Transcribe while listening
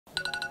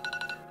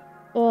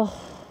Ugh.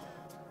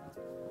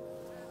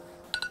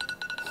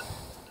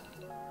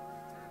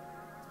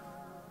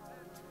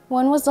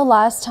 When was the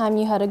last time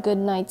you had a good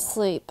night's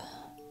sleep?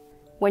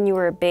 When you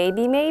were a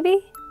baby,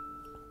 maybe?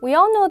 We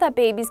all know that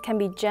babies can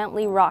be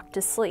gently rocked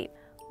to sleep.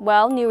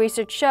 Well, new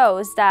research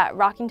shows that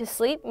rocking to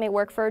sleep may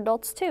work for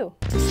adults too.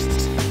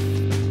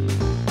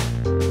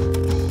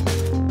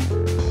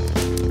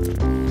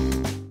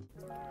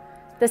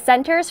 The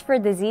Centers for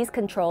Disease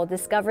Control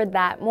discovered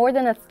that more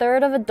than a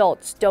third of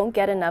adults don't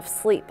get enough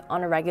sleep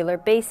on a regular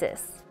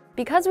basis.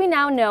 Because we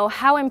now know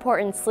how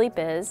important sleep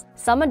is,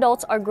 some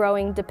adults are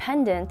growing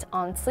dependent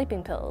on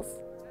sleeping pills.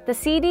 The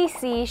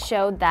CDC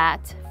showed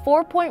that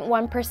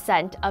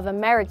 4.1% of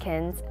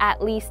Americans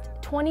at least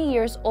 20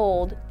 years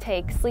old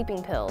take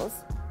sleeping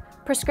pills.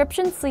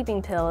 Prescription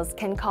sleeping pills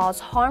can cause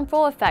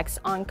harmful effects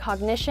on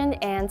cognition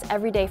and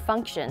everyday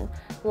function,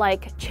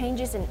 like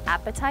changes in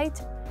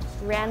appetite,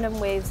 random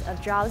waves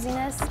of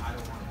drowsiness,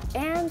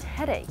 and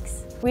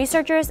headaches.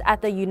 Researchers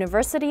at the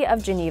University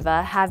of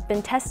Geneva have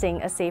been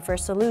testing a safer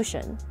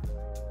solution.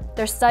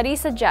 Their study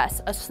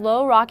suggests a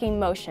slow rocking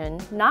motion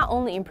not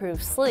only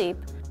improves sleep,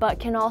 but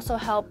can also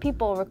help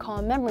people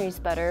recall memories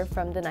better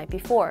from the night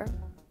before.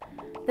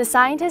 The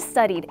scientists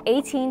studied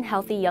 18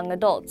 healthy young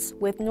adults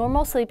with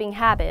normal sleeping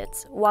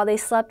habits while they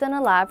slept in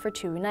a lab for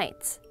 2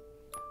 nights.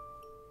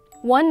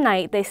 One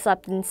night they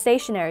slept in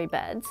stationary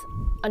beds.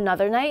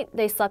 Another night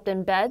they slept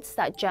in beds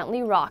that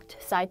gently rocked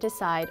side to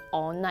side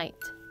all night.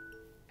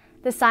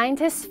 The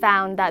scientists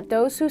found that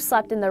those who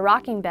slept in the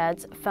rocking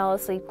beds fell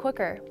asleep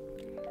quicker.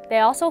 They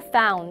also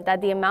found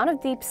that the amount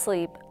of deep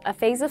sleep, a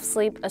phase of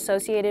sleep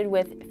associated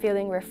with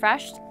feeling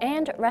refreshed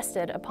and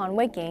rested upon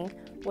waking,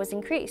 was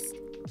increased.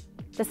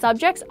 The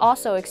subjects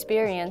also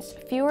experienced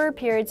fewer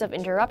periods of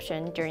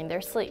interruption during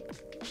their sleep.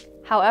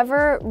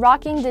 However,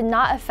 rocking did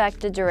not affect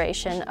the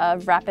duration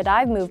of rapid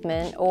eye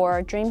movement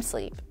or dream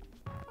sleep.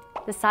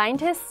 The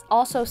scientists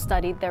also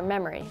studied their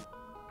memory.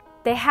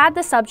 They had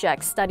the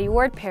subjects study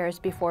word pairs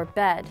before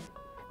bed.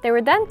 They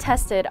were then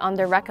tested on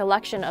their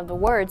recollection of the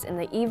words in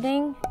the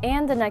evening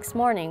and the next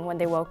morning when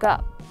they woke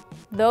up.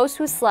 Those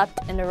who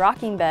slept in a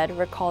rocking bed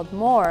recalled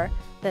more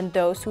than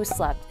those who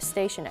slept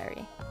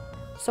stationary.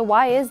 So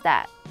why is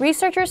that?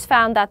 Researchers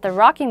found that the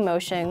rocking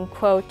motion,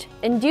 quote,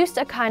 induced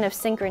a kind of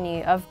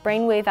synchrony of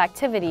brainwave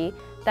activity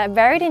that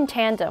varied in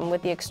tandem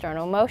with the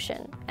external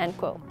motion, end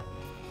quote.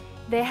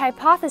 They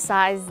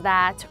hypothesized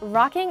that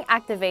rocking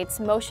activates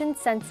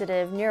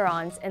motion-sensitive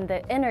neurons in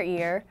the inner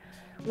ear,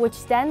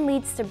 which then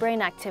leads to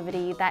brain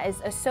activity that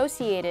is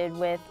associated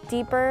with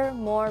deeper,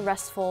 more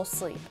restful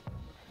sleep.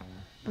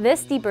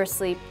 This deeper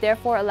sleep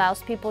therefore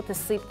allows people to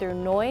sleep through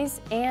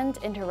noise and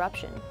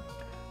interruption.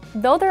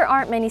 Though there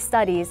aren't many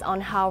studies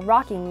on how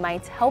rocking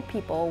might help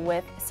people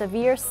with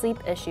severe sleep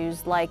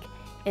issues like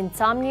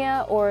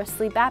insomnia or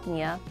sleep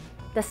apnea,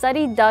 the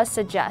study does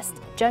suggest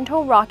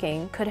gentle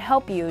rocking could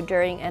help you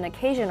during an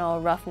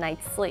occasional rough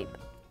night's sleep.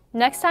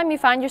 Next time you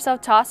find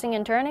yourself tossing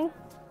and turning,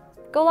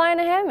 go lie in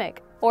a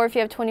hammock. Or if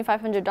you have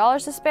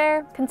 $2,500 to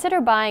spare,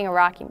 consider buying a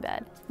rocking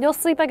bed. You'll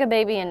sleep like a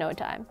baby in no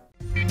time.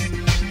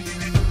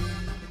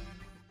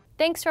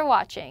 Thanks for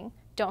watching.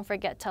 Don't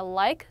forget to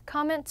like,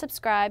 comment,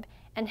 subscribe,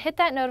 and hit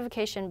that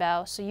notification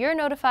bell so you're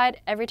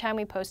notified every time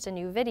we post a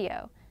new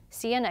video.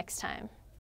 See you next time.